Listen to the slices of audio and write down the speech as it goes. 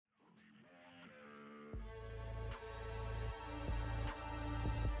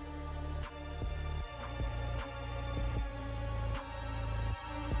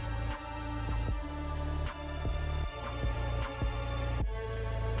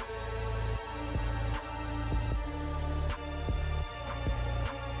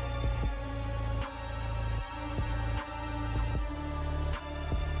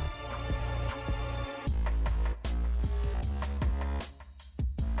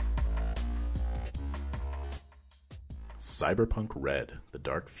Cyberpunk Red, The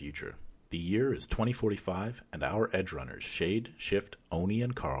Dark Future. The year is 2045, and our edge runners, Shade, Shift, Oni,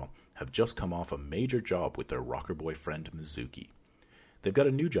 and Carl, have just come off a major job with their rocker boy friend Mizuki. They've got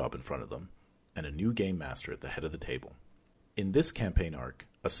a new job in front of them, and a new game master at the head of the table. In this campaign arc,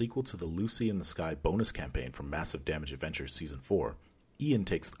 a sequel to the Lucy in the Sky bonus campaign from Massive Damage Adventures Season 4, Ian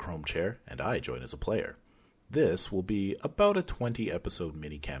takes the Chrome chair, and I join as a player. This will be about a 20-episode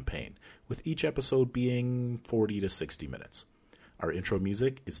mini-campaign, with each episode being 40 to 60 minutes. Our intro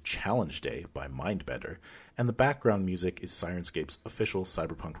music is Challenge Day by Mindbender, and the background music is Syrinscape's official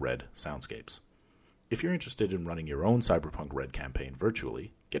Cyberpunk Red soundscapes. If you're interested in running your own Cyberpunk Red campaign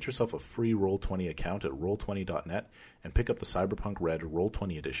virtually, get yourself a free Roll20 account at roll20.net and pick up the Cyberpunk Red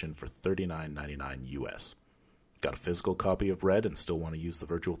Roll20 edition for $39.99 US. Got a physical copy of Red and still want to use the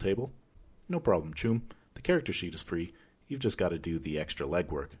virtual table? No problem, Choom. The character sheet is free. You've just got to do the extra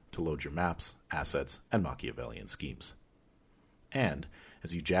legwork to load your maps, assets, and Machiavellian schemes. And,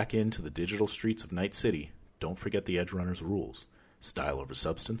 as you jack into the digital streets of Night City, don't forget the Edge Runner's rules. Style over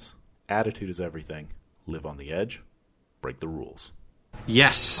substance, attitude is everything, live on the edge, break the rules.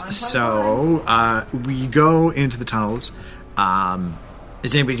 Yes, so we go into the tunnels.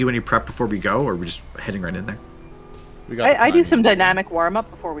 Does anybody do any prep before we go, or are we just heading right in there? I do some dynamic warm-up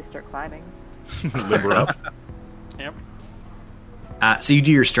before we start climbing. Limber up. Yep. So you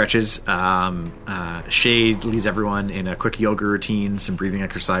do your stretches. Shade leads everyone in a quick yoga routine, some breathing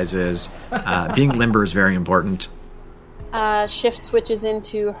exercises. Being limber is very important. Shift switches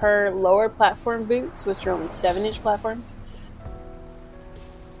into her lower platform boots, which are only 7-inch platforms.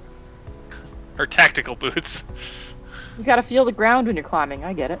 Her tactical boots. You gotta feel the ground when you're climbing,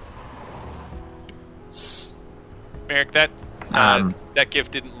 I get it. Merrick, that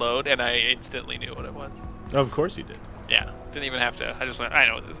GIF didn't load, and I instantly knew what it was. Of course you did. Yeah, didn't even have to. I just went, I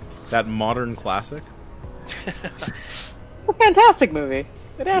know what this is. That modern classic? It's a fantastic movie.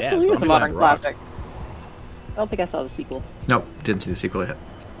 It absolutely is a modern Zombieland rocks. classic. I don't think I saw the sequel. Nope, didn't see the sequel yet.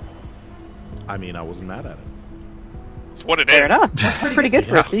 I mean, I wasn't mad at it. It's what it Fair is. enough. That's pretty good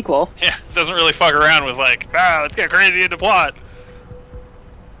for a sequel. Yeah, it doesn't really fuck around with like, let's get crazy into plot.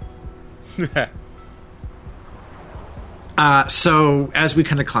 So as we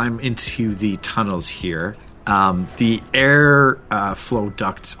kind of climb into the tunnels here, the air flow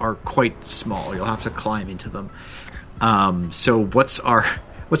ducts are quite small. You'll have to climb into them. So what's our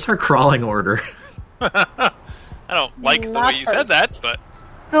crawling order? I don't like the way you said that, but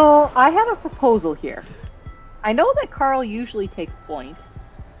So, I have a proposal here. I know that Carl usually takes point,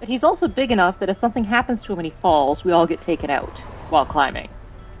 but he's also big enough that if something happens to him and he falls, we all get taken out while climbing.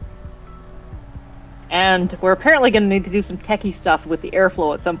 And we're apparently going to need to do some techie stuff with the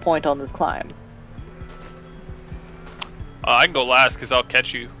airflow at some point on this climb. I can go last because I'll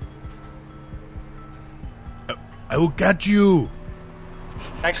catch you. I will catch you!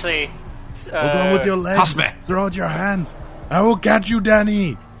 Actually, Hold on with your legs. Husband. Throw out your hands. I will catch you,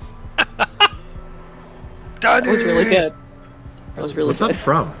 Danny! That was really good. That was really What's good. that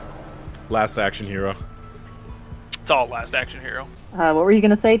from? Last Action Hero. It's all Last Action Hero. What were you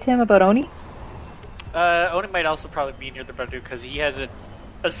going to say, Tim, about Oni? Oni might also probably be near the Bardu because he has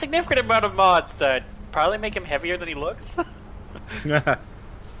a significant amount of mods that probably make him heavier than he looks. That's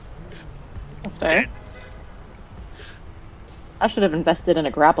fair. I should have invested in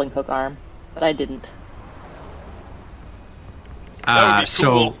a grappling hook arm, but I didn't. That would be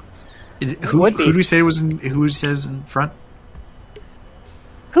cool. Who do we say was in? Who says in front?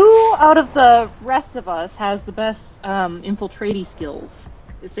 Who out of the rest of us has the best infiltrati skills?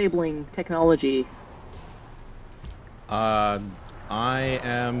 Disabling technology. I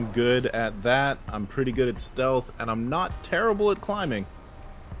am good at that. I'm pretty good at stealth, and I'm not terrible at climbing.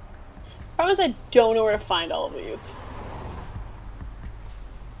 Problem is, I don't know where to find all of these.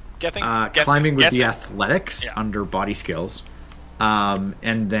 Climbing with the athletics Yeah. under body skills.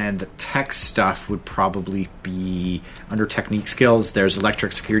 And then the tech stuff would probably be under technique skills. There's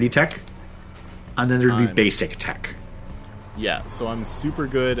electric security tech. And then there'd be basic tech. Yeah, so I'm super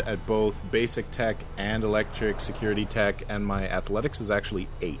good at both basic tech and electric security tech, and my athletics is actually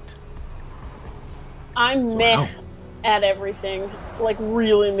 8. I'm meh at everything. Like,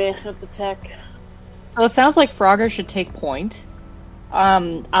 really meh at the tech. So it sounds like Frogger should take point.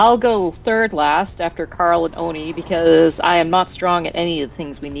 I'll go third last after Carl and Oni because I am not strong at any of the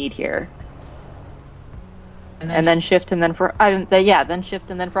things we need here. And then Shift and then then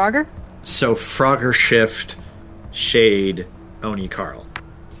Shift and then Frogger? So Frogger, Shift, Shade, Oni, Carl. Do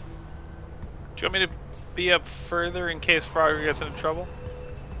you want me to be up further in case Frogger gets into trouble?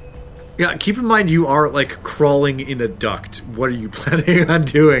 Yeah, keep in mind you are, like, crawling in a duct. What are you planning on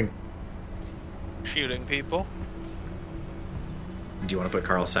doing? Shooting people. Do you want to put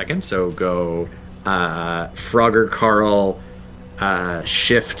Carl second? So go Frogger, Carl,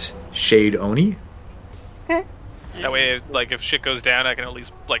 Shift, Shade, Oni. Okay. That way, like, if shit goes down, I can at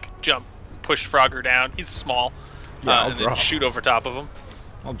least, like, jump, push Frogger down. He's small. Yeah, I'll and then drop. shoot over top of him.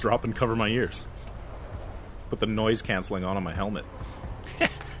 I'll drop and cover my ears. Put the noise canceling on my helmet.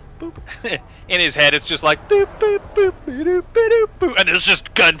 Boop. In his head, it's just like, boop, boop, boop, boop, boop, boop, and there's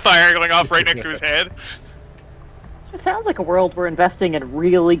just gunfire going off right next to his head. It sounds like a world where investing in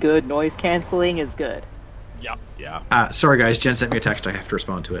really good noise canceling is good. Yeah. Yeah. Sorry, guys. Jen sent me a text. I have to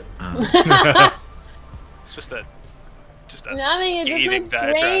respond to it. It's just a Nothing, it just scathing went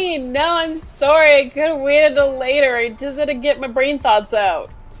diatribe. brain. No, I'm sorry. I could have waited till later. I just had to get my brain thoughts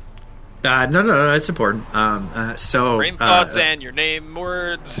out. No, it's important. So Brain thoughts and your name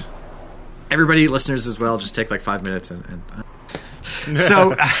words. everybody, listeners as well, just take like 5 minutes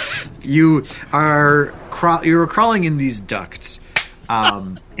so you are you're crawling in these ducts,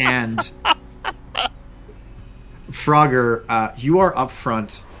 and Frogger, you are up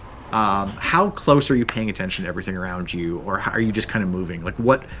front. How close are you paying attention to everything around you, or how, are you just kind of moving? Like,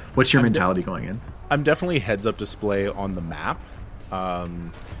 what's your mentality going in? I'm definitely heads-up display on the map.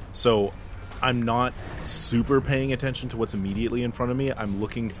 So I'm not super paying attention to what's immediately in front of me. I'm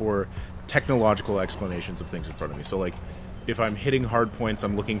looking for technological explanations of things in front of me. So, like, if I'm hitting hard points,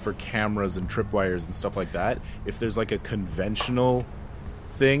 I'm looking for cameras and tripwires and stuff like that. If there's, like, a conventional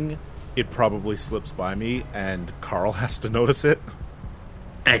thing, it probably slips by me, and Carl has to notice it.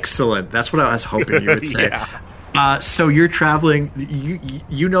 Excellent. That's what I was hoping you would say. Yeah. So you're traveling.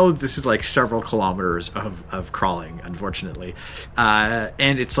 You know this is like several kilometers of crawling, unfortunately,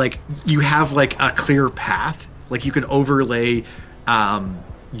 and it's like you have like a clear path. Like you can overlay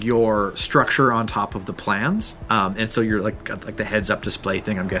your structure on top of the plans, and so you're like got, like the heads up display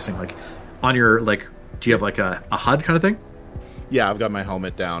thing. I'm guessing like on your like. Do you have like a HUD kind of thing? Yeah, I've got my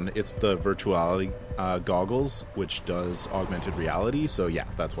helmet down. It's the virtuality goggles, which does augmented reality. So yeah,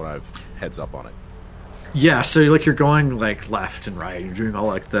 that's what I've heads up on it. Yeah, so like you're going like left and right. You're doing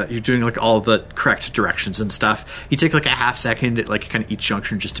all the correct directions and stuff. You take like a half second at like kind of each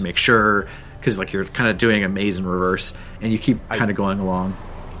junction just to make sure, because like you're kind of doing a maze in reverse, and you keep kind of going along.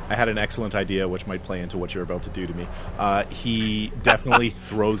 I had an excellent idea, which might play into what you're about to do to me. He definitely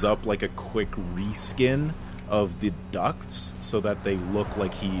throws up like a quick reskin of the ducts so that they look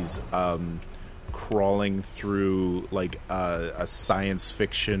like he's crawling through like a science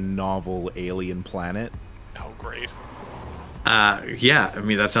fiction novel alien planet. Oh, great. Yeah, I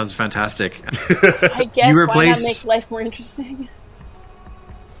mean that sounds fantastic. I guess You why replace- not make life more interesting?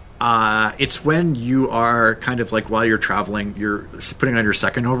 It's when you are kind of like while you're traveling, you're putting on your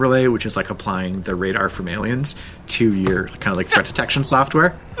second overlay, which is like applying the radar from aliens to your kind of like threat detection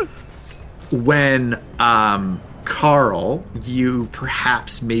software. When Carl, you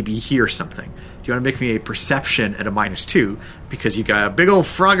perhaps maybe hear something. Do you want to make me a perception at a -2 because you got a big old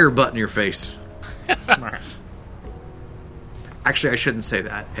Frogger butt in your face? Actually, I shouldn't say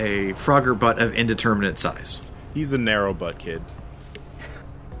that. A Frogger butt of indeterminate size. He's a narrow butt kid.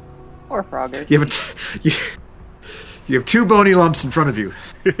 Or Frogger. You have two bony lumps in front of you.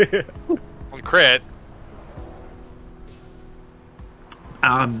 One crit.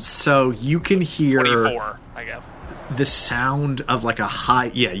 So you can hear 24, I guess. the sound of like a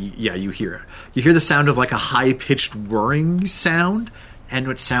high. Yeah, you hear it. You hear the sound of like a high-pitched whirring sound, and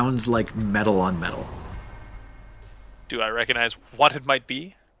it sounds like metal on metal. Do I recognize what it might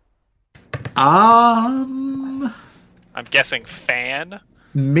be? I'm guessing fan.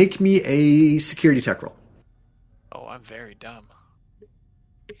 Make me a security tech roll. Oh, I'm very dumb.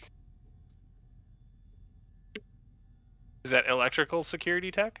 Is that electrical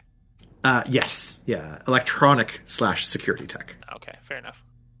security tech? Yes, yeah, electronic/security tech. Okay, fair enough.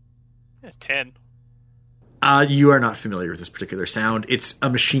 Yeah, 10. You are not familiar with this particular sound. It's a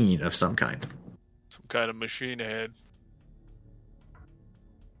machine of some kind. Some kind of machine head.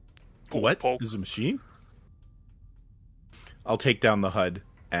 What? Poke. This is a machine? I'll take down the HUD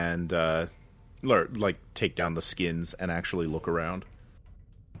and take down the skins and actually look around.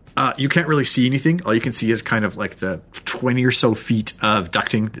 You can't really see anything. All you can see is kind of like the 20 or so feet of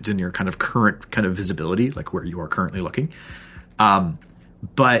ducting that's in your kind of current kind of visibility, like where you are currently looking.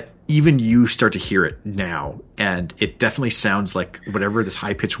 But even you start to hear it now, and it definitely sounds like whatever this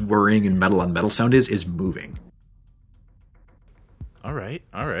high-pitched whirring and metal on metal sound is moving. All right.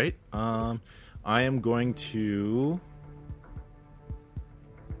 I am going to,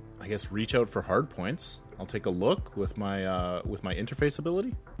 I guess, reach out for hard points. I'll take a look with my interface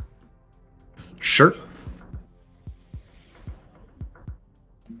ability. Sure.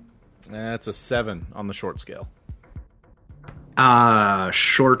 That's a 7 on the short scale.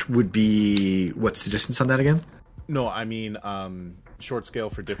 Short would be... What's the distance on that again? No, I mean short scale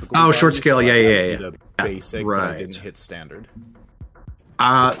for difficulty. Oh, short values, scale, so yeah. did a basic, but I Right. didn't hit standard.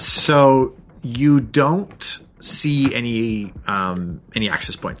 So you don't see any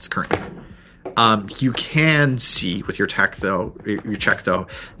access points currently. You can see with your check though,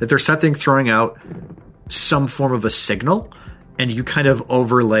 that there's something throwing out some form of a signal, and you kind of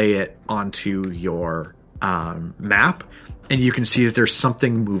overlay it onto your map, and you can see that there's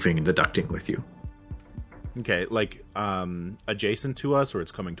something moving in the ducting with you. Okay, like adjacent to us, or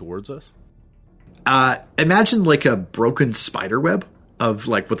it's coming towards us? Imagine like a broken spider web of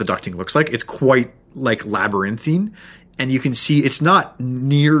like what the ducting looks like. It's quite like labyrinthine, and you can see it's not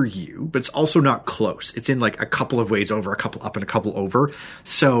near you, but it's also not close. It's in like a couple of ways over, a couple up and a couple over.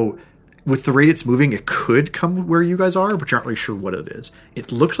 So with the rate it's moving, it could come where you guys are, but you're not really sure what it is.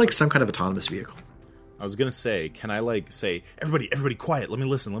 It looks like some kind of autonomous vehicle. I was gonna say, can I like say, everybody quiet, let me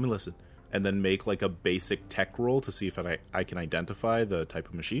listen, and then make like a basic tech roll to see if I can identify the type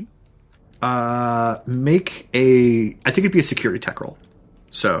of machine? Make a... I think it'd be a security tech roll.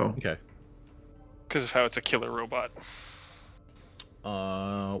 So... Okay. Because of how it's a killer robot.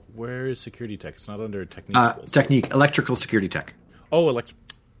 Where is security tech? It's not under technique skills. Technique, electrical security tech. Oh, I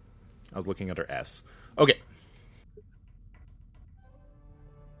was looking under S. Okay.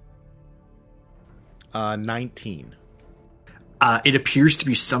 19. It appears to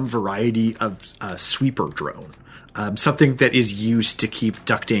be some variety of sweeper drone. Something that is used to keep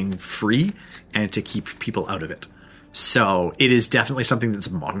ducting free and to keep people out of it. So it is definitely something that's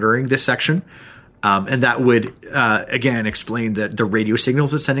monitoring this section. And that would, again, explain that the radio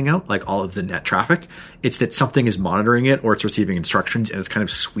signals it's sending out, like all of the net traffic. It's that something is monitoring it, or it's receiving instructions, and it's kind of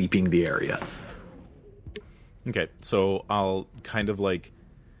sweeping the area. Okay, so I'll kind of like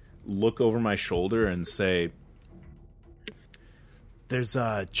look over my shoulder and say, there's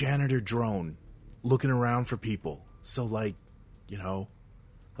a janitor drone looking around for people. So, like, you know,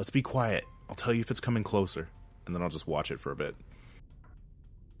 let's be quiet. I'll tell you if it's coming closer. And then I'll just watch it for a bit.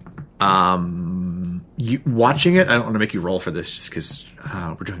 You watching it, I don't want to make you roll for this just because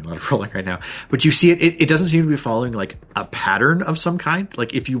we're doing a lot of rolling right now. But you see it doesn't seem to be following like a pattern of some kind.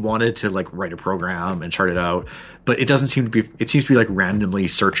 Like if you wanted to like write a program and chart it out, but it doesn't seem to be. It seems to be like randomly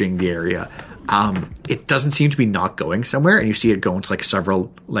searching the area. It doesn't seem to be not going somewhere, and you see it go into like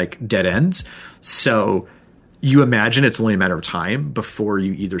several like dead ends. So you imagine it's only a matter of time before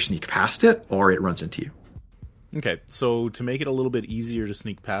you either sneak past it or it runs into you. Okay, so to make it a little bit easier to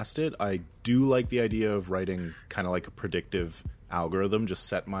sneak past it, I do like the idea of writing kind of like a predictive algorithm. Just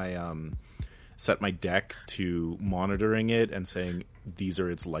set my deck to monitoring it and saying these are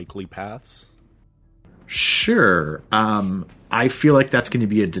its likely paths. Sure. I feel like that's going to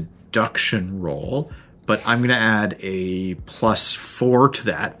be a deduction roll, but I'm going to add a +4 to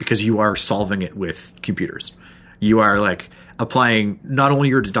that because you are solving it with computers. You are like applying not only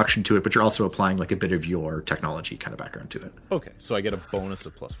your deduction to it, but you're also applying like a bit of your technology kind of background to it. Okay, so I get a bonus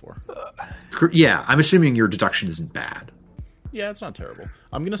of +4. Yeah, I'm assuming your deduction isn't bad. Yeah, it's not terrible.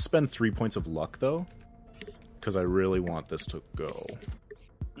 I'm going to spend 3 points of luck, though, because I really want this to go.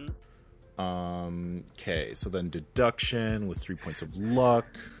 Okay, so then deduction with 3 points of luck.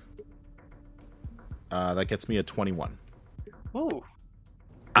 That gets me a 21. Ooh.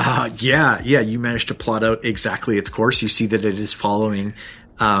 Yeah, you managed to plot out exactly its course. You see that it is following.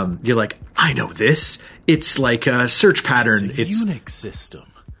 You're like, I know this. It's like a search pattern. It's a Unix system.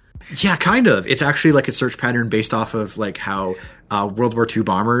 Yeah, kind of. It's actually like a search pattern based off of like how World War II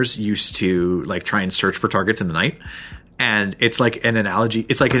bombers used to like try and search for targets in the night. And it's like an analogy.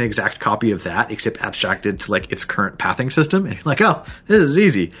 It's like an exact copy of that, except abstracted to like its current pathing system. And you're like, oh, this is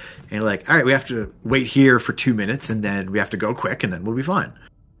easy. And you're like, all right, we have to wait here for 2 minutes, and then we have to go quick, and then we'll be fine.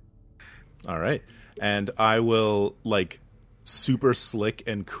 All right. And I will, like, super slick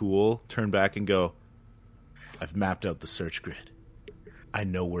and cool, turn back and go, I've mapped out the search grid. I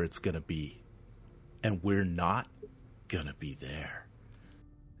know where it's going to be. And we're not going to be there.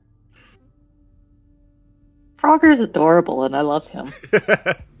 Frogger's adorable, and I love him.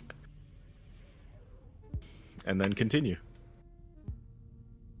 And then continue.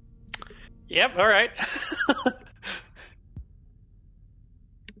 Yep, all right.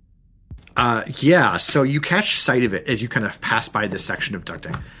 Yeah, so you catch sight of it as you kind of pass by this section of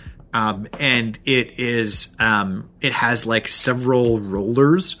ducting. And it is, it has like several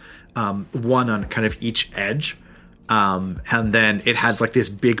rollers, one on kind of each edge. And then it has like this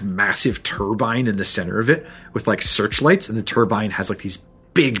big massive turbine in the center of it with like searchlights, and the turbine has like these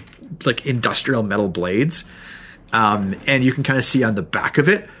big like industrial metal blades. And you can kind of see on the back of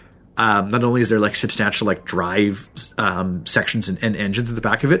it Not only is there like substantial like drive sections and engines at the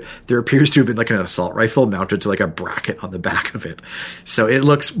back of it, there appears to have been like an assault rifle mounted to like a bracket on the back of it. So it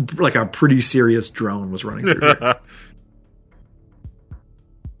looks like a pretty serious drone was running through here.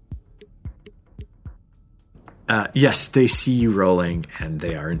 Yes, they see you rolling, and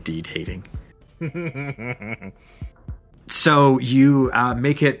they are indeed hating. So you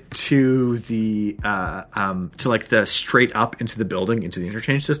make it to the to like the straight up into the building, into the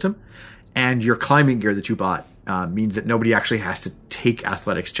interchange system, and your climbing gear that you bought means that nobody actually has to take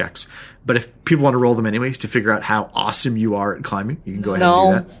athletics checks. But if people want to roll them anyways to figure out how awesome you are at climbing, you can go ahead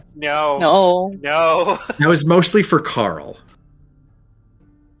and do that. No. That was mostly for Carl.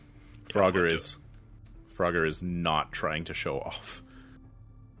 Frogger is not trying to show off.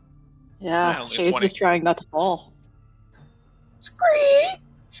 Yeah, only Shade's 20. just trying not to fall. Squeak!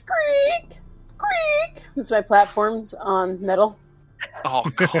 Squeak! Squeak! That's my platforms on metal. Oh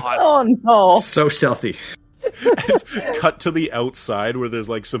god. Oh no! So stealthy. It's cut to the outside where there's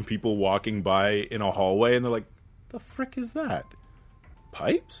like some people walking by in a hallway, and they're like, "The frick is that?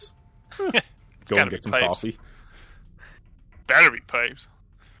 Pipes? Huh. Go gotta and be get some pipes. coffee." Better be pipes.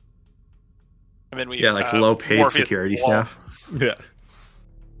 And then we Like low-paid Morpheus security wall. staff. Yeah.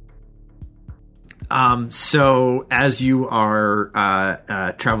 So as you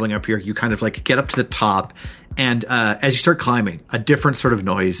are traveling up here, you kind of like get up to the top, and as you start climbing, a different sort of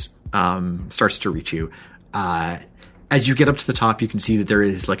noise starts to reach you. As you get up to the top, you can see that there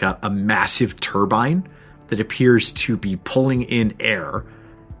is like a massive turbine that appears to be pulling in air,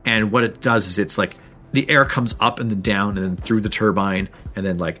 and what it does is it's like the air comes up and then down and then through the turbine and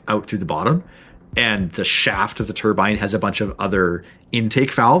then like out through the bottom. And the shaft of the turbine has a bunch of other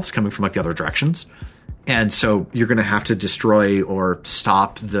intake valves coming from like the other directions. And so you're going to have to destroy or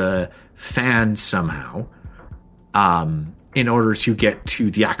stop the fan somehow in order to get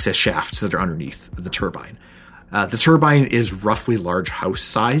to the access shafts that are underneath the turbine. The turbine is roughly large house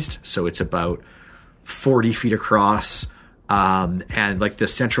sized, so it's about 40 feet across. And like the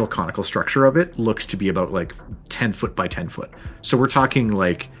central conical structure of it looks to be about like 10 foot by 10 foot. So we're talking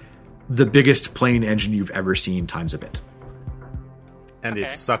like the biggest plane engine you've ever seen times a bit. And Okay.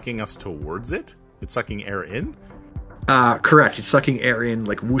 it's sucking us towards it? It's sucking air in? Correct. It's sucking air in,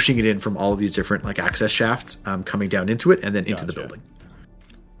 like whooshing it in from all of these different like access shafts, coming down into it and then into the Gotcha. building.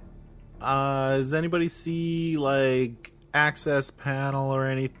 Does anybody see, like, access panel or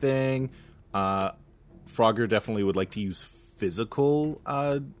anything? Frogger definitely would like to use physical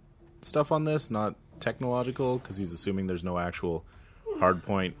stuff on this, not technological, because he's assuming there's no actual hard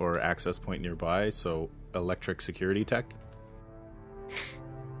point or access point nearby, so electric security tech.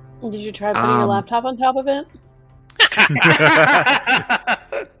 Did you try putting your laptop on top of it?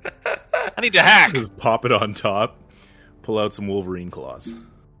 I need to hack. Just pop it on top, pull out some Wolverine claws.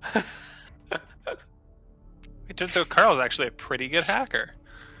 It turns out Carl's actually a pretty good hacker.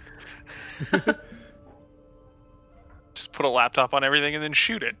 Just put a laptop on everything and then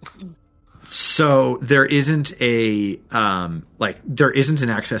shoot it. So there isn't a there isn't an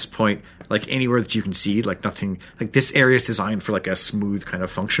access point like anywhere that you can see, like nothing, like this area is designed for like a smooth kind of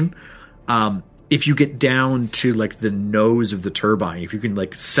function. If you get down to like the nose of the turbine, if you can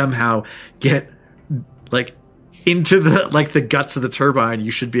like somehow get like into the like the guts of the turbine, you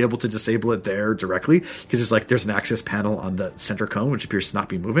should be able to disable it there directly, because there's an access panel on the center cone which appears to not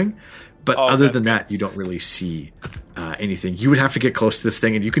be moving. But other than that, you don't really see anything. You would have to get close to this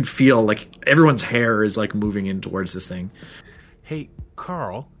thing, and you can feel like everyone's hair is like moving in towards this thing. Hey,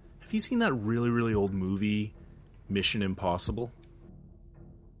 Carl, have you seen that really, really old movie, Mission Impossible?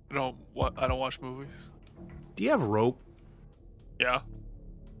 I don't watch movies. Do you have rope? Yeah.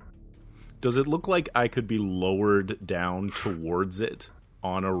 Does it look like I could be lowered down towards it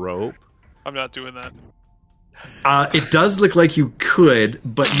on a rope? I'm not doing that. It does look like you could,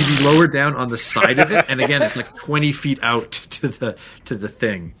 but you'd be lower down on the side of it, and again, it's like 20 feet out to the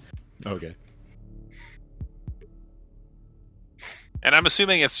thing. Okay. And I'm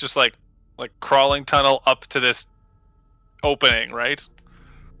assuming it's just like crawling tunnel up to this opening, right?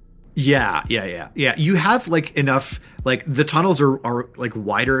 Yeah. You have like enough, like the tunnels are like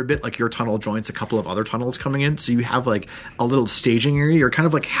wider a bit, like your tunnel joins a couple of other tunnels coming in, so you have like a little staging area. You're kind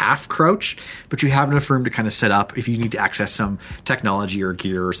of like half crouch, but you have enough room to kind of set up. If you need to access some technology or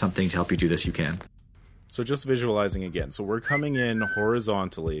gear or something to help you do this, you can. So just visualizing again. So we're coming in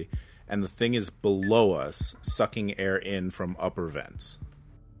horizontally, and the thing is below us, sucking air in from upper vents.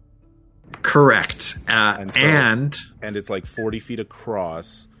 Correct. And And it's like 40 feet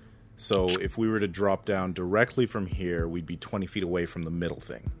across. So if we were to drop down directly from here, we'd be 20 feet away from the middle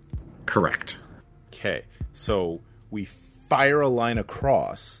thing. correct. Okay, so we fire a line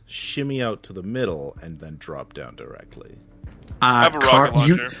across, shimmy out to the middle, and then drop down directly. I have a rocket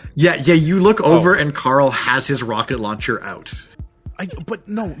launcher. You look over and Carl has his rocket launcher out. But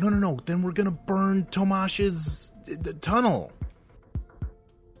no. Then we're gonna burn Tomash's tunnel.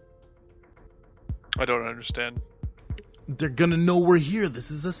 I don't understand. They're gonna know we're here.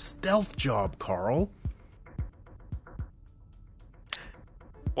 This is a stealth job, Carl.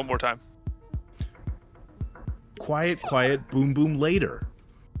 One more time. Quiet, boom, boom later.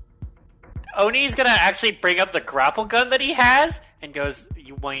 Oni's gonna actually bring up the grapple gun that he has and goes,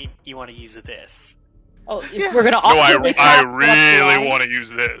 "You want to use this?" Oh, if we're gonna. No, I really want to use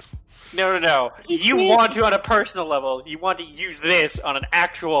this. No. You want to on a personal level. You want to use this on an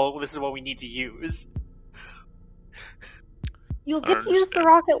actual. This is what we need to use. You'll get to use the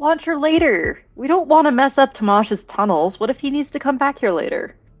rocket launcher later. We don't want to mess up Tomash's tunnels. What if he needs to come back here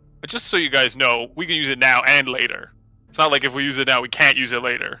later? But just so you guys know, we can use it now and later. It's not like if we use it now, we can't use it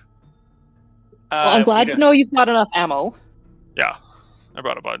later. Well, I'm glad to know you've got enough ammo. Yeah, I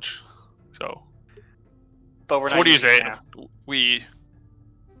brought a bunch. So, but we're not. What do you say? Now. We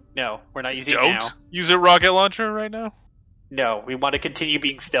No, we're not using it now. don't use a rocket launcher right now? No, we want to continue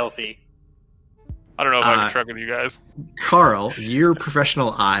being stealthy. I don't know if I can truck with you guys. Carl, your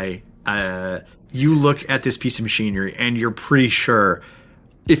professional eye, you look at this piece of machinery and you're pretty sure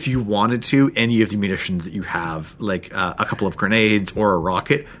if you wanted to, any of the munitions that you have, like a couple of grenades or a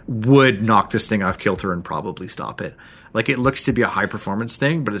rocket, would knock this thing off kilter and probably stop it. Like, it looks to be a high-performance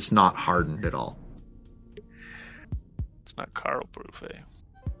thing, but it's not hardened at all. It's not Carl-proof, eh?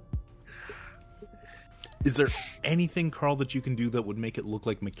 Is there anything, Carl, that you can do that would make it look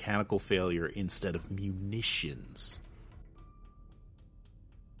like mechanical failure instead of munitions?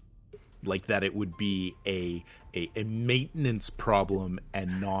 Like that it would be a maintenance problem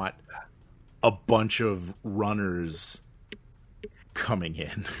and not a bunch of runners coming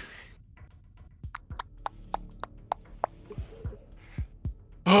in.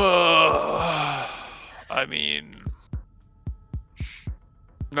 I mean,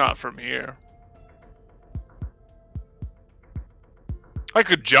 not from here. I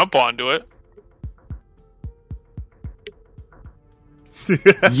could jump onto it.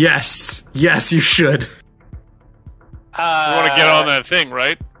 Yes, you should. You want to get on that thing,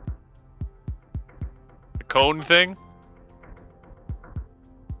 right? The cone thing?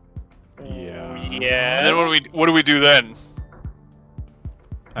 Yeah. Yeah. And then what do we do then?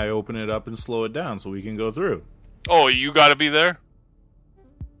 I open it up and slow it down so we can go through. Oh, you gotta be there?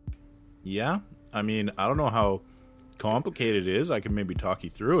 Yeah? I mean, I don't know how complicated it is. I can maybe talk you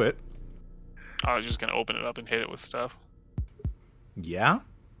through it. I was just gonna open it up and hit it with stuff. Yeah?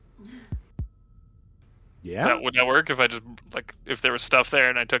 Yeah? Would that work if I just, like, if there was stuff there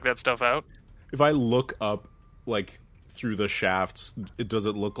and I took that stuff out? If I look up, like, through the shafts, does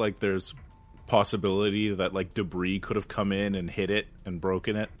it look like there's possibility that, like, debris could have come in and hit it and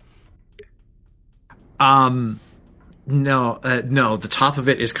broken it? No, the top of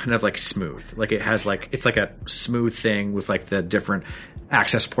it is kind of like smooth. Like, it has like, it's like a smooth thing with like the different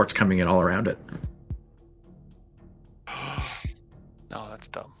access ports coming in all around it. No, that's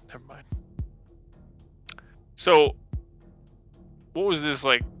dumb. Never mind. So, what was this,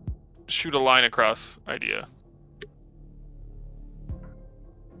 like, shoot a line across idea?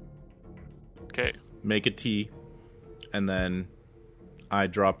 Okay. Make a T, and then I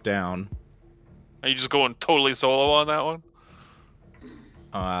drop down. Are you just going totally solo on that one?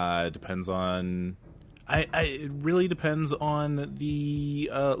 It depends on... it really depends on the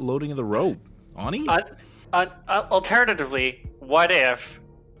loading of the rope. Ani? Alternatively, what if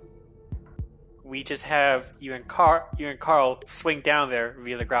we just have you and Carl swing down there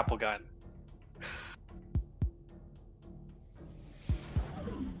via the grapple gun?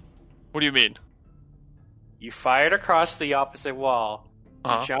 What do you mean? You fire it across the opposite wall,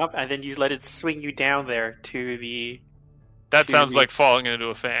 you Uh-huh. jump, and then you let it swing you down there to the... That sounds like falling into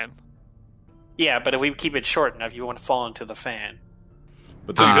a fan. Yeah, but if we keep it short enough, you won't fall into the fan.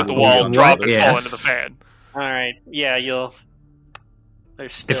 But So you then got the wall drop and yeah. fall into the fan. Alright, yeah, you'll...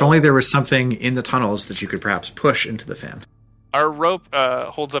 There's still... If only there was something in the tunnels that you could perhaps push into the fan. Our rope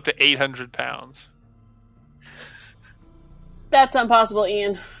holds up to 800 pounds. That's impossible,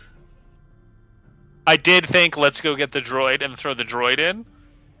 Ian. I did think, let's go get the droid and throw the droid in,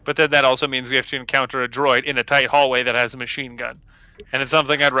 but then that also means we have to encounter a droid in a tight hallway that has a machine gun. And it's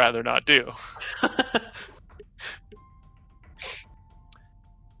something I'd rather not do.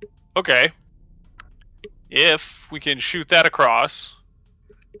 Okay. If we can shoot that across,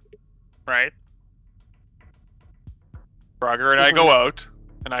 right? Frogger and I go out,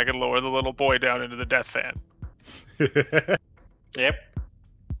 and I can lower the little boy down into the death fan. Yep.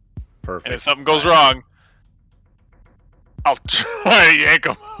 Perfect. And if something goes wrong, I'll try to yank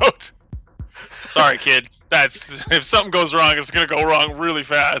him out. Sorry, kid. If something goes wrong, it's gonna go wrong really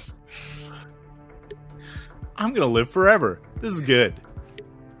fast. I'm gonna live forever. This is good.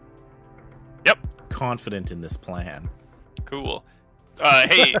 Yep. Confident in this plan. Cool.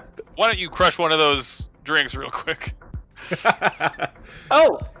 Hey, why don't you crush one of those drinks real quick?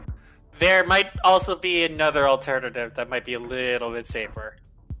 Oh, there might also be another alternative that might be a little bit safer.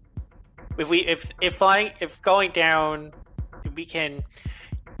 If going down, we can.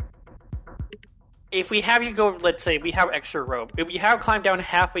 If we have you go, let's say we have extra rope. If you have climbed down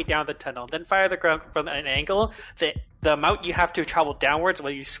halfway down the tunnel, then fire the ground from an angle, the amount you have to travel downwards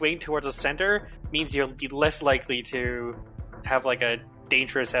when you swing towards the center means you'll be less likely to have like a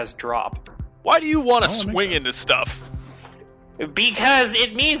dangerous ass drop. Why do you want to swing into stuff? Because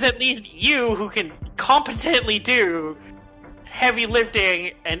it means at least you, who can competently do heavy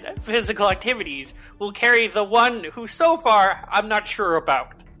lifting and physical activities, will carry the one who so far I'm not sure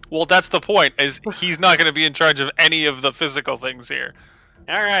about. Well, that's the point, is he's not going to be in charge of any of the physical things here.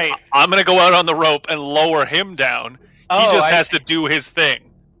 All right. I'm going to go out on the rope and lower him down. He just has to do his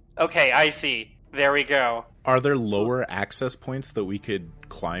thing. Okay, I see. There we go. Are there lower access points that we could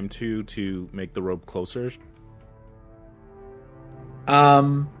climb to make the rope closer?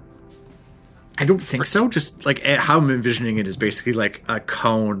 I don't think so. Just like how I'm envisioning it is basically like a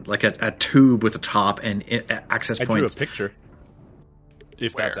cone, like a tube with a top and access I points. drew a picture.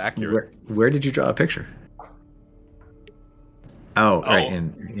 If that's accurate. Where did you draw a picture? Oh, right.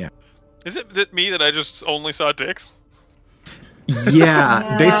 Yeah. Is it me that I just only saw dicks?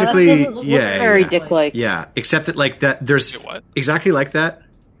 Yeah, basically, that doesn't look very dick-like. Yeah, except that like that, there's What? exactly like that,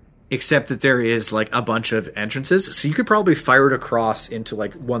 except that there is like a bunch of entrances, so you could probably fire it across into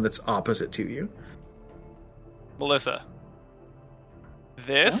like one that's opposite to you. Melissa,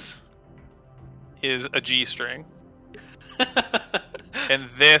 this is a G-string. And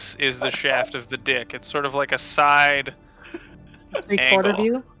this is the shaft of the dick. It's sort of like a side 3/4 angle.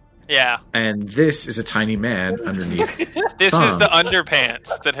 view. Yeah. And this is a tiny man underneath. This is the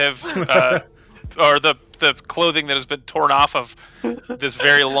underpants that have, or the clothing that has been torn off of this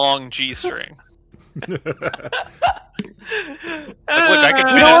very long G-string. Look, I can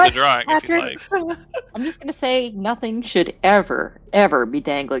fit out the drawing if you like. I'm just going to say nothing should ever be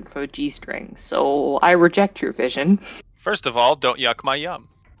dangling from a G-string, so I reject your vision. First of all, don't yuck my yum.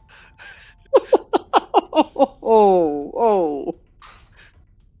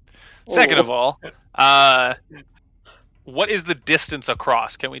 Second of all, what is the distance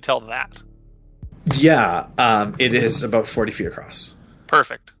across? Can we tell that? Yeah, it is about 40 feet across.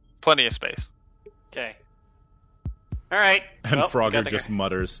 Perfect. Plenty of space. Okay. All right. And Well, Frogger got the just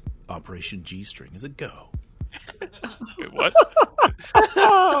mutters, Operation G-string is a go. Wait, what?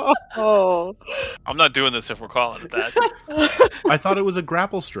 Oh. I'm not doing this if we're calling it that. I thought it was a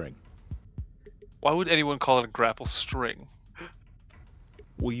grapple string. Why would anyone call it a grapple string?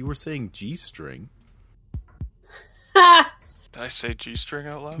 Well, you were saying G-string. Did I say G-string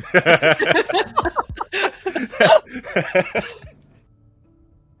out loud?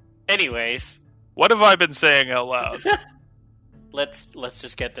 Anyways, What have I been saying out loud? let's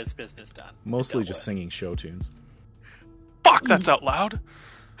just get this business done. Mostly Go just for singing show tunes. Fuck, that's out loud.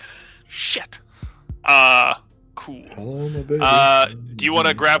 Shit. Cool. Do you want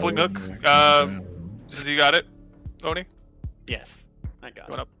a grappling hook? Since you got it, Oni? it. Yes, I got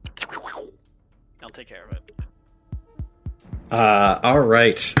You it. want I'll take care of it. All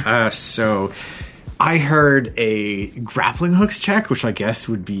right. So I heard a grappling hooks check, which I guess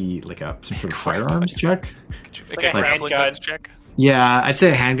would be like some sort of firearms check. Could you Like make a a grappling handgun. hooks check? Yeah, I'd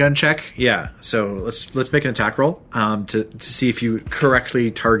say a handgun check. Yeah. So let's make an attack roll to see if you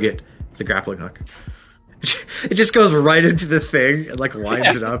correctly target the grappling hook. It just goes right into the thing and like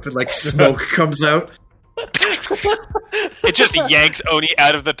winds it up and like smoke comes out. It just yanks Oni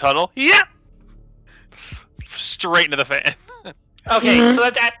out of the tunnel. Yeah! Straight into the fan. Okay, so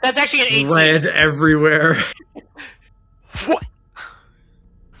that's actually an 18. Red everywhere. What?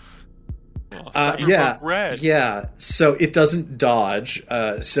 Yeah, Red. yeah. So it doesn't dodge.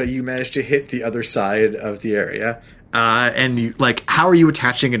 So you manage to hit the other side of the area. And you like, how are you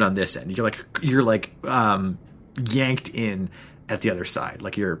attaching it on this end? You're like yanked in at the other side.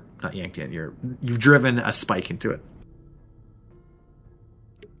 Like you're not yanked in. You've driven a spike into it.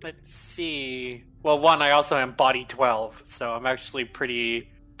 Let's see. Well, one, I also am body 12, so I'm actually pretty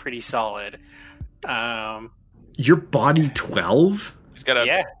solid. Your body 12? He's got a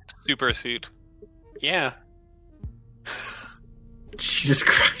Yeah. super suit. Yeah. Jesus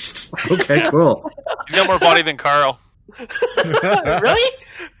Christ. Okay, cool. He's got more body than Carl. Really?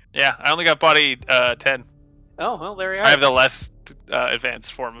 Yeah, I only got body 10. Oh, well, there we are. I have the less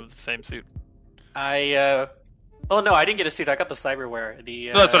advanced form of the same suit. Oh, no, I didn't get a suit. I got the cyberware.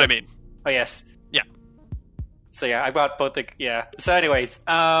 No, that's what I mean. Oh, yes. Yeah. So, yeah, I got both the... Yeah. So, anyways,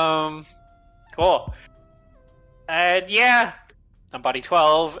 cool. And, yeah, I'm body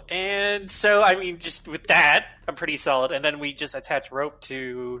 12. And so, I mean, just with that, I'm pretty solid. And then we just attach rope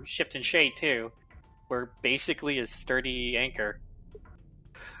to Shift and Shade, too. We're basically a sturdy anchor.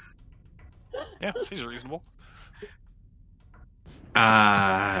 Yeah, seems reasonable.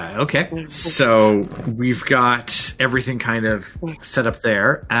 Okay. So we've got everything kind of set up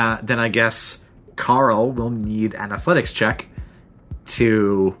there. Then I guess Carl will need an athletics check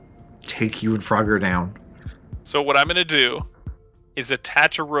to take you and Frogger down. So what I'm going to do is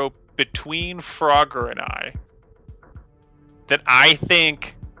attach a rope between Frogger and I that I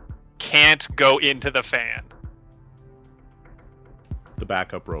think can't go into the fan. The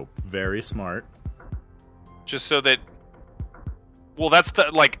backup rope. Very smart. Just so that... Well, that's the...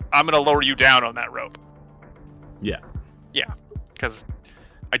 Like, I'm going to lower you down on that rope. Yeah. Yeah. Because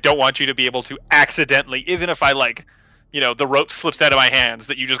I don't want you to be able to accidentally, even if I, like, the rope slips out of my hands,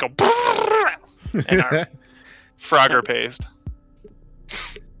 that you just go... and are Frogger paced.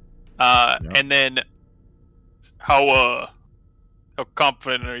 And then... How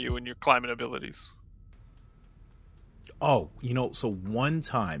confident are you in your climbing abilities? Oh, so one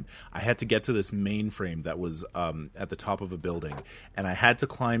time I had to get to this mainframe that was at the top of a building, and I had to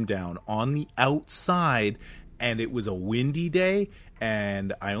climb down on the outside, and it was a windy day,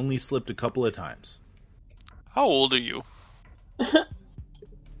 and I only slipped a couple of times. How old are you?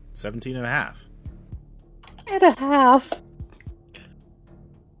 17 and a half. And a half.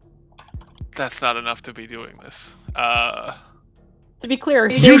 That's not enough to be doing this. To be clear,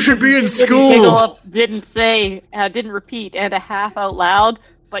 You should be in school! Didn't repeat and a half out loud,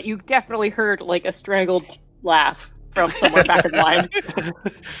 but you definitely heard like a strangled laugh from somewhere back in line.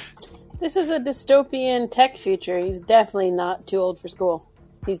 This is a dystopian tech future. He's definitely not too old for school.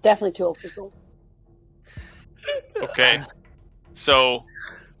 He's definitely too old for school. Okay. So,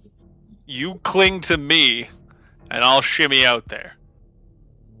 you cling to me, and I'll shimmy out there.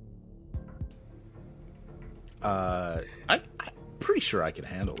 I'm pretty sure I can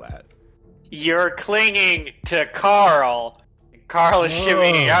handle that. You're clinging to Carl. Carl is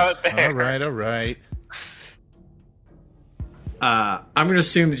shimmying out there. All right. I'm going to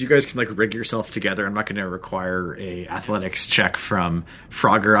assume that you guys can rig yourself together. I'm not going to require a athletics check from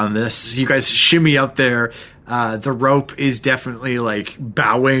Frogger on this. You guys shimmy out there. The rope is definitely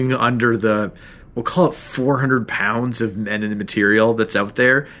bowing under the, we'll call it 400 pounds of men and material that's out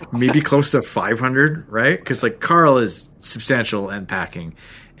there. Maybe close to 500, right? Because Carl is substantial and packing,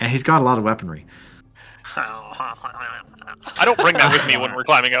 and he's got a lot of weaponry. I don't bring that with me when we're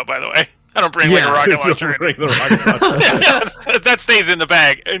climbing out, by the way. I don't bring a rocket launcher. That stays in the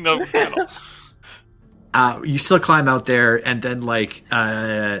bag. In the panel. You still climb out there, and then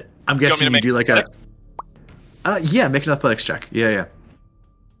I'm guessing you do athletics? Make an athletics check. Yeah.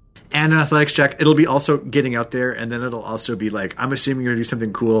 And an athletics check. It'll be also getting out there, and then it'll also be I'm assuming you're gonna do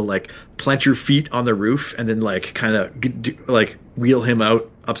something cool, plant your feet on the roof, and then kind of wheel him out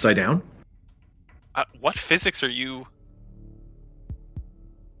upside down. What physics are you?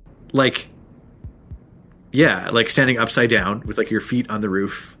 Standing upside down with your feet on the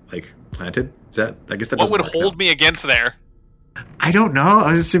roof, planted. Is that? I guess that. What would hold me against there? I don't know.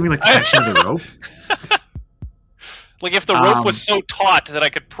 I was assuming tension of the rope. If the rope was so taut that I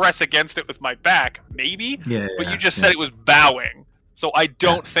could press against it with my back, maybe. Yeah. But you just said it was bowing, so I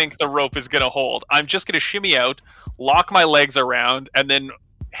don't think the rope is going to hold. I'm just going to shimmy out, lock my legs around, and then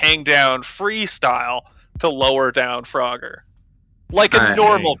hang down freestyle to lower down Frogger. Like a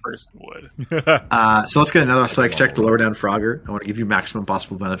normal person would. So let's get another athletics check to lower down Frogger. I want to give you maximum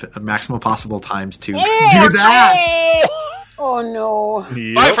possible benefit, maximum possible times to do that. Oh no!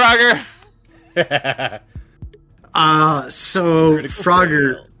 Yep. Bye, Frogger. So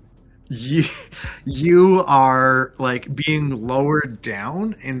Frogger, you are being lowered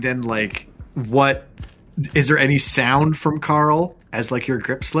down, and then what? Is there any sound from Carl as your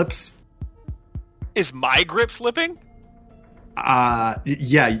grip slips? Is my grip slipping?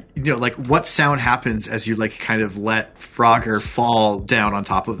 Yeah, what sound happens as you kind of let Frogger fall down on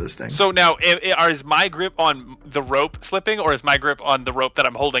top of this thing? So now, is my grip on the rope slipping, or is my grip on the rope that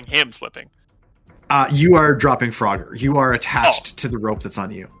I'm holding him slipping? You are dropping Frogger. You are attached to the rope that's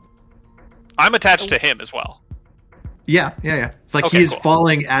on you. I'm attached to him as well. Yeah. It's he's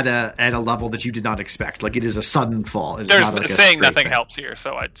falling at a level that you did not expect. It is a sudden fall. There's saying nothing helps here,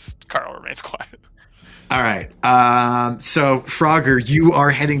 so Carl remains quiet. All right. So Frogger, you are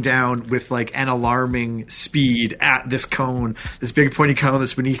heading down with like an alarming speed at this cone, this big pointy cone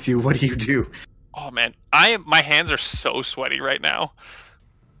that's beneath you. What do you do? Oh man, my hands are so sweaty right now.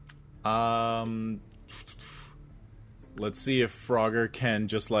 Let's see if Frogger can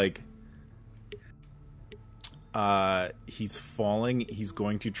just like. He's falling. He's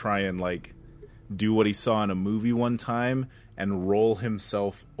going to try and like do what he saw in a movie one time and roll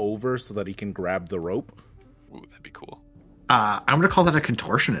himself over so that he can grab the rope. Ooh, that'd be cool. I'm going to call that a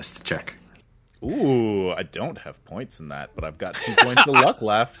contortionist check. Ooh, I don't have points in that, but I've got 2 points of luck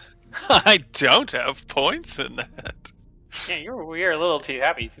left. I don't have points in that. Yeah, you're a little too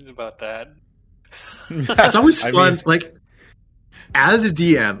happy about that. It's always fun. I mean, like, as a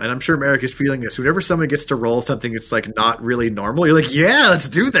DM, and I'm sure Merrick is feeling this, whenever someone gets to roll something that's like not really normal, you're like, yeah, let's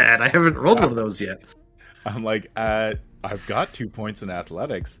do that. I haven't rolled one of those yet. I'm like, I've got 2 points in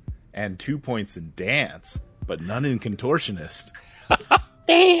athletics and 2 points in dance, but none in contortionist.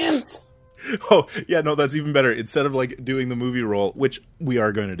 Dance! Oh, yeah, no, that's even better. Instead of like doing the movie roll, which we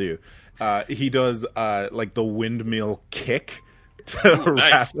are going to do, he does like the windmill kick to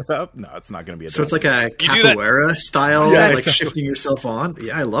nice. wrap it up. No, it's not going to be a So it's like a You do that- capoeira style, Yeah, like exactly. shifting yourself on.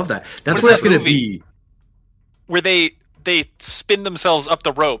 Yeah, I love that. That's What what is it's that going to movie? be. Where they spin themselves up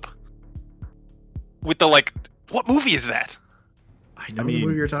the rope with the like. What movie is that? I know I mean- the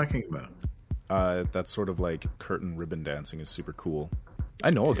movie you're talking about. That's sort of like curtain ribbon dancing is super cool. I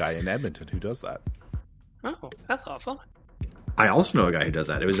know a guy in Edmonton who does that. Oh, that's awesome. I also know a guy who does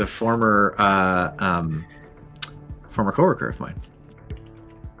that. It was a former coworker of mine.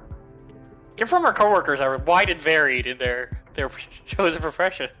 Your former coworkers are wide and varied in their chosen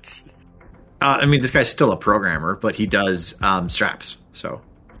professions. I mean, this guy's still a programmer, but he does straps. So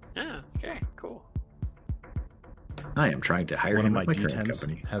Yeah, okay, cool. I am trying to hire One of him my at my current D10s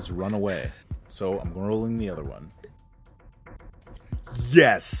company. has run away, so I'm rolling the other one.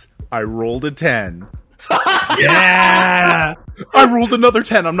 Yes, I rolled a 10. Yeah! I rolled another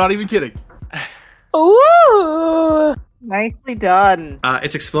 10. I'm not even kidding. Ooh! Nicely done.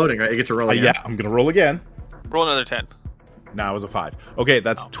 It's exploding, right? You get to roll again. Yeah, I'm gonna roll again. Roll another 10. Now it was a 5. Okay,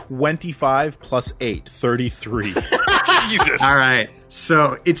 that's 25 plus 8, 33. Jesus. All right.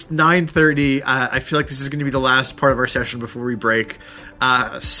 So it's 9:30. I feel like this is going to be the last part of our session before we break.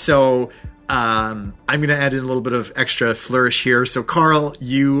 So I'm going to add in a little bit of extra flourish here. So Carl,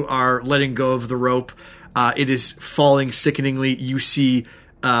 you are letting go of the rope. It is falling sickeningly. You see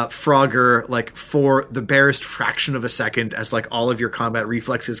Frogger, like, for the barest fraction of a second, as like all of your combat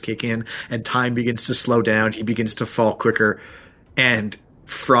reflexes kick in and time begins to slow down, he begins to fall quicker. And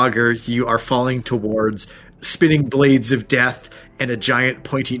Frogger, you are falling towards spinning blades of death and a giant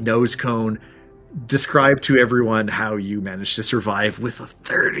pointy nose cone. Describe to everyone how you managed to survive with a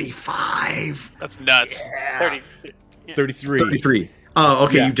 35. That's nuts. 33. 33. Oh,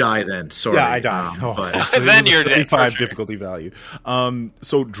 okay, Yeah. you die then. Sorry. Yeah, I died. But So it Then was a you're dead, 35 for sure. difficulty value.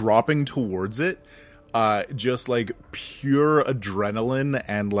 So dropping towards it, just like pure adrenaline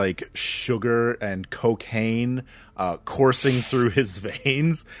and like sugar and cocaine coursing through his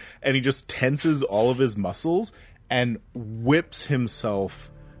veins, and he just tenses all of his muscles and whips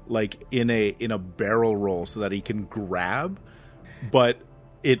himself like in a barrel roll so that he can grab, but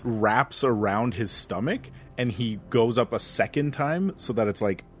it wraps around his stomach. And he goes up a second time so that it's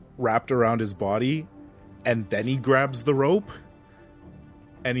like wrapped around his body, and then he grabs the rope,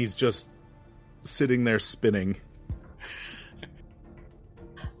 and he's just sitting there spinning.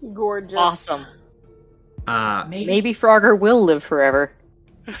 Gorgeous. Awesome. maybe Maybe Frogger will live forever.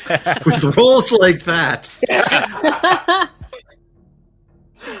 with rolls like that.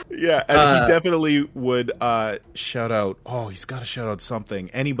 Yeah, and he definitely would shout out. Oh, he's got to shout out something.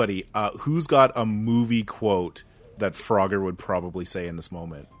 Anybody who's got a movie quote that Frogger would probably say in this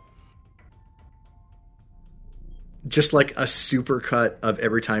moment? Just like a supercut of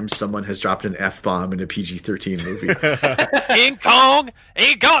every time someone has dropped an F-bomb in a PG-13 movie. King Kong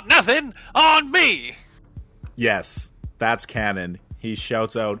ain't got nothing on me. Yes, that's canon. He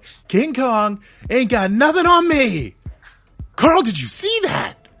shouts out, "King Kong ain't got nothing on me." Carl, did you see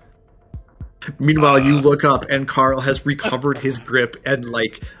that? Meanwhile, you look up and Carl has recovered his grip and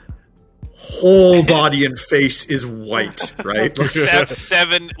like whole body and face is white, right?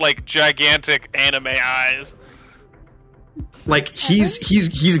 Seven like gigantic anime eyes. Like he's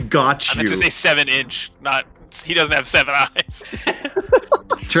got I meant you. to say 7-inch, not. He doesn't have 7 eyes.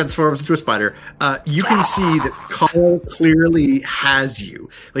 transforms into a spider. You can see that Carl clearly has you.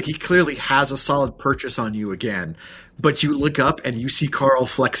 Like, he clearly has a solid purchase on you again. But you look up and you see Carl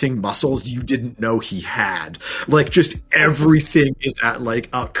flexing muscles you didn't know he had. Like, just everything is at, like,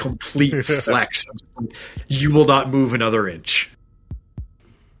 a complete flex. You will not move another inch.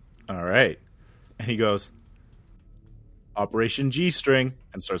 All right. And he goes, Operation G-string,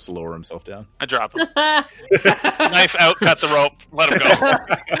 and starts to lower himself down. I drop him. Knife out, cut the rope, let him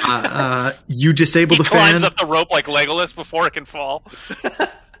go. You disable He the fan. climbs up the rope like Legolas before it can fall.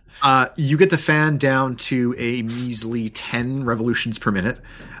 You get the fan down to a measly 10 revolutions per minute.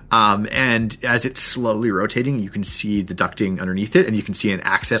 And as it's slowly rotating, you can see the ducting underneath it, and you can see an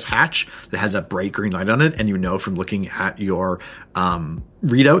access hatch that has a bright green light on it. And you know from looking at your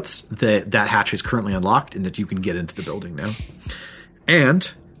readouts that hatch is currently unlocked and that you can get into the building now.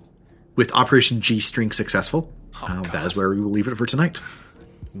 And with Operation G-String successful, that is where we will leave it for tonight.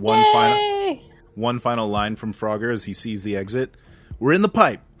 One final line from Frogger as he sees the exit. We're in the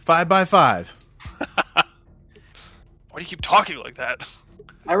pipe. 5x5. Why do you keep talking like that?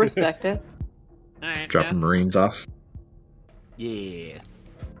 I respect it. All right, Dropping Marines off. Yeah.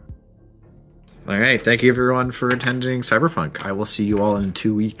 All right. Thank you, everyone, for attending Cyberpunk. I will see you all in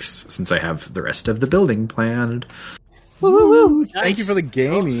 2 weeks since I have the rest of the building planned. Woo! Thank you for the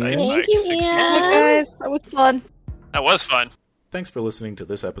game, Ian. Thank you, Hi, Ian. guys. That was fun. That was fun. Thanks for listening to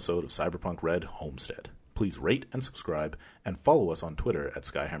this episode of Cyberpunk Red Homestead. Please rate and subscribe, and follow us on Twitter at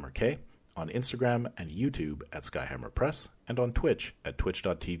SkyhammerK, on Instagram and YouTube at SkyhammerPress, and on Twitch at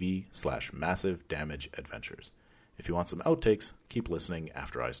twitch.tv/Massive Damage Adventures. If you want some outtakes, keep listening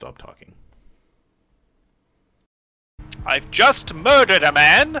after I stop talking. I've just murdered a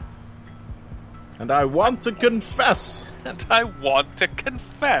man, And I want to confess. and I want to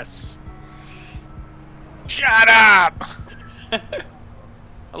confess. Shut up! I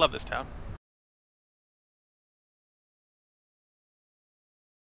love this town.